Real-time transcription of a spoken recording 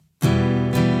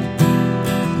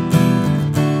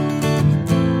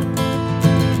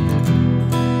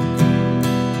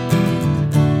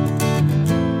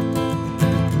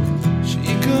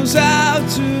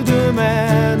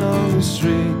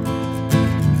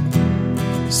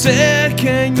Said,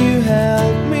 can you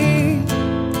help me?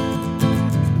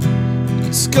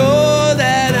 It's cold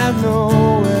and I've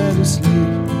nowhere to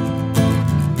sleep.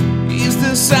 Is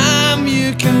there some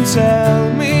you can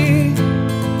tell me?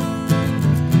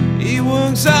 He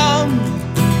works on,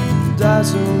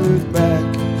 doesn't look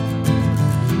back.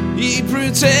 He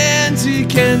pretends he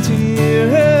can't hear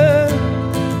her.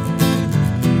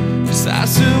 He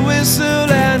starts to whistle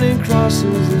and he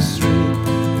crosses the street.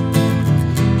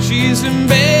 She's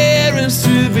embarrassed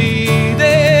to be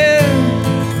there.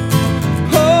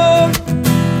 Oh,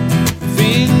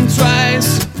 think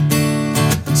twice.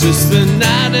 Just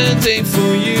another day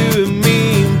for you and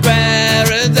me in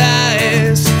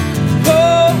paradise.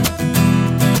 Oh,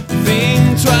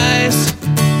 think twice.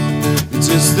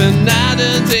 Just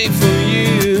another day for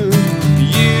you,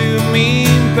 you, me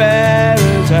in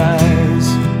paradise.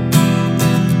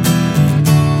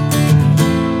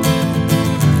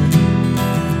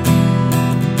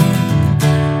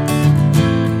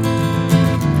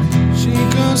 She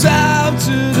goes out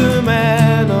to the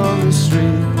man on the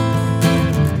street.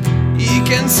 He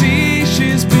can see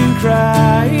she's been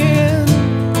crying.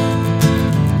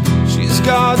 She's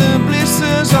got the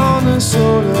blisters on the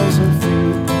soles of her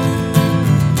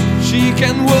feet. She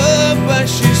can work but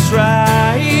she's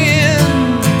trying.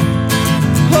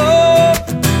 Oh,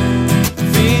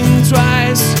 think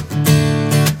twice.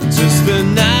 Just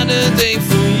another day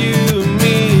for